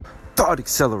Thought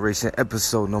Acceleration,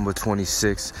 episode number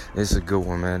 26. It's a good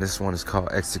one, man. This one is called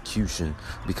Execution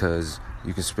because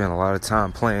you can spend a lot of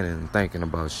time planning and thinking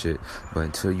about shit, but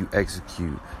until you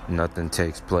execute, nothing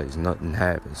takes place, nothing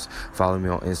happens. Follow me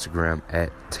on Instagram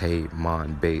at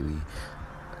Taymond Bailey.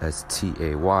 That's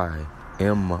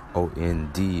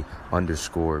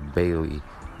TAYMOND_Bailey.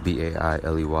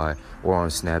 BAILEY, or on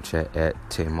Snapchat at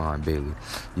Taymond Bailey.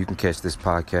 You can catch this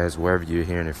podcast wherever you're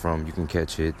hearing it from. You can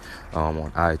catch it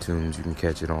on iTunes. You can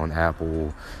catch it on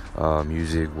Apple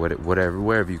Music, whatever,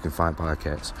 wherever you can find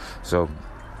podcasts. So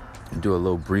do a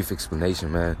little brief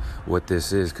explanation, man, what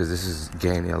this is, because this is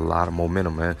gaining a lot of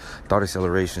momentum, man. Thought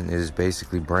Acceleration is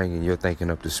basically bringing your thinking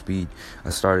up to speed.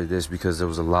 I started this because there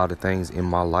was a lot of things in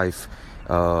my life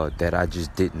that I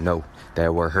just didn't know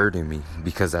that were hurting me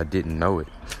because I didn't know it,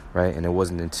 right? And it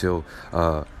wasn't until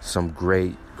some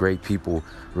great people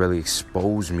really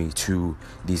exposed me to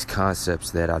these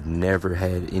concepts that I've never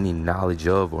had any knowledge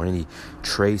of or any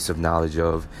trace of knowledge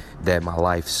of that my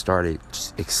life started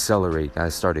accelerating. I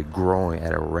started growing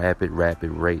at a rapid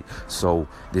rate. So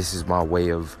this is my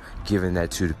way of giving that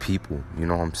to the people. You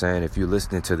know what I'm saying? If you're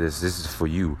listening to this is for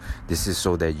you. This is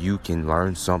so that you can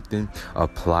learn something,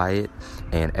 apply it,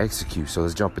 and execute. So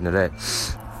let's jump into that.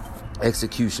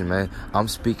 Execution, man. I'm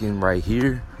speaking right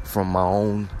here from my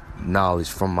own knowledge,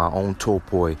 from my own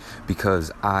torpor,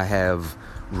 because I have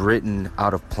written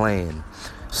out a plan,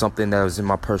 something that was in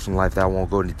my personal life that I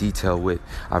won't go into detail with.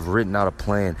 I've written out a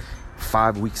plan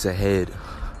 5 weeks ahead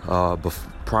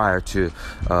prior to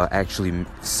actually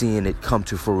seeing it come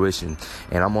to fruition,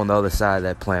 and I'm on the other side of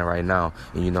that plan right now.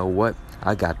 And you know what?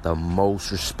 I got the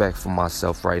most respect for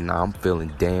myself right now. I'm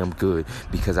feeling damn good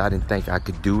because I didn't think I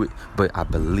could do it, but I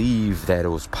believe that it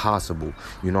was possible.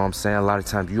 You know what I'm saying? A lot of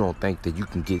times you don't think that you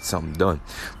can get something done,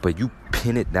 but you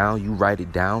pin it down, you write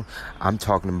it down. I'm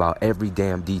talking about every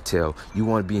damn detail. You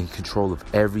want to be in control of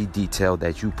every detail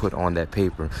that you put on that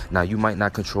paper. Now, you might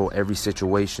not control every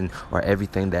situation or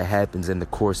everything that happens in the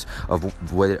course of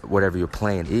whatever your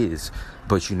plan is,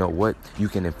 but you know what? You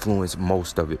can influence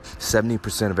most of it.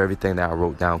 70% of everything that I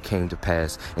wrote down came to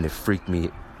pass, and it freaked me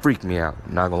out.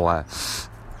 I'm not gonna lie.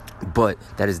 But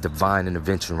that is divine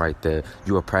intervention right there.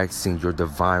 You are practicing your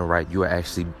divine right. You are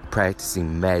actually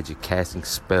practicing magic, casting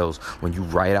spells when you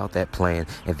write out that plan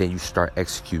and then you start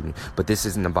executing. But this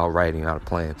isn't about writing out a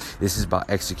plan. This is about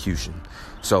execution.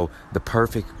 So the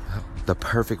perfect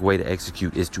way to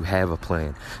execute is to have a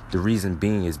plan. The reason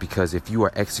being is because if you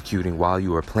are executing while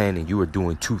you are planning, you are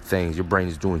doing two things. Your brain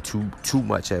is doing too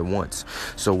much at once.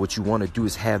 So what you want to do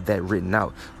is have that written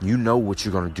out. You know what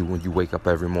you're going to do when you wake up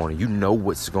every morning. You know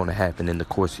what's going to happen in the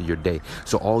course of your day.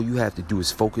 So all you have to do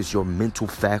is focus your mental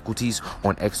faculties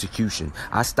on execution.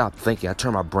 I stopped thinking. I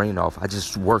turned my brain off. I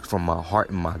just worked from my heart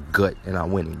and my gut, and I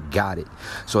went and got it.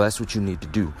 So that's what you need to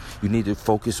do. You need to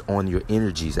focus on your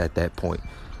energies at that point.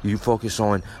 You focus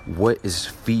on what is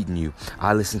feeding you.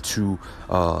 I listened to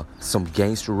some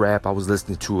gangster rap. I was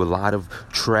listening to a lot of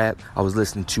trap. I was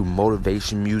listening to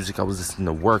motivation music. I was listening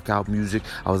to workout music.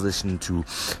 I was listening to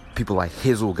people like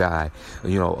Hizzle Guy,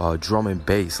 drum and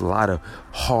bass, a lot of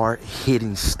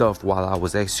hard-hitting stuff while I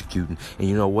was executing. And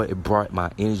you know what? It brought my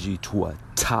energy to a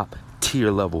top tier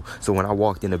level. So when I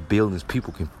walked into buildings,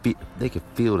 people can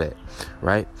feel that,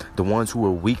 right? The ones who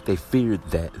were weak, they feared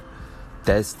that.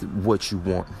 That's what you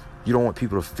want. You don't want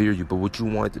people to fear you, but what you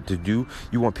want to do,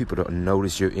 you want people to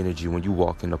notice your energy when you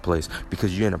walk in a place,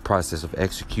 because you're in a process of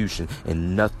execution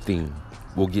and nothing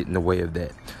will get in the way of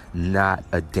that. Not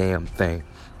a damn thing,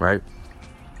 right?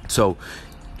 So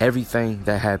everything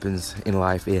that happens in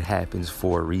life, it happens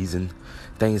for a reason.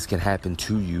 Things can happen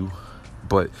to you,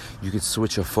 but you can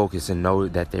switch your focus and know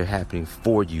that they're happening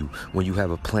for you when you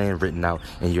have a plan written out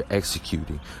and you're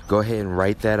executing. Go ahead and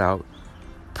write that out.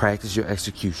 Practice your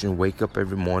execution. Wake up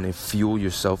every morning. Fuel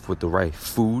yourself with the right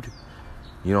food.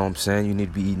 You know what I'm saying? You need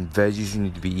to be eating veggies. You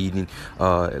need to be eating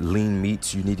lean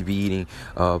meats. You need to be eating,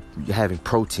 having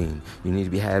protein. You need to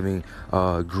be having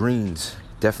greens.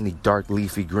 Definitely dark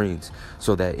leafy greens,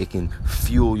 so that it can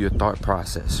fuel your thought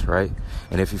process, right?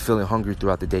 And if you're feeling hungry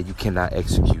throughout the day, you cannot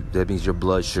execute. That means your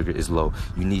blood sugar is low.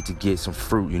 You need to get some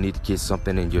fruit. You need to get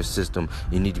something in your system.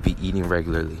 You need to be eating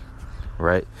regularly,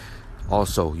 right?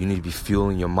 Also, you need to be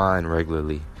fueling your mind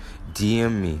regularly.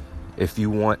 DM me if you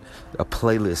want a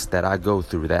playlist that I go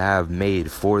through that I have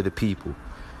made for the people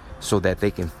so that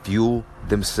they can fuel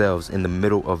themselves in the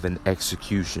middle of an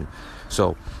execution.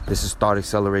 So this is Thought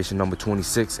Acceleration number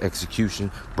 26, execution,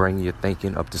 bringing your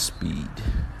thinking up to speed.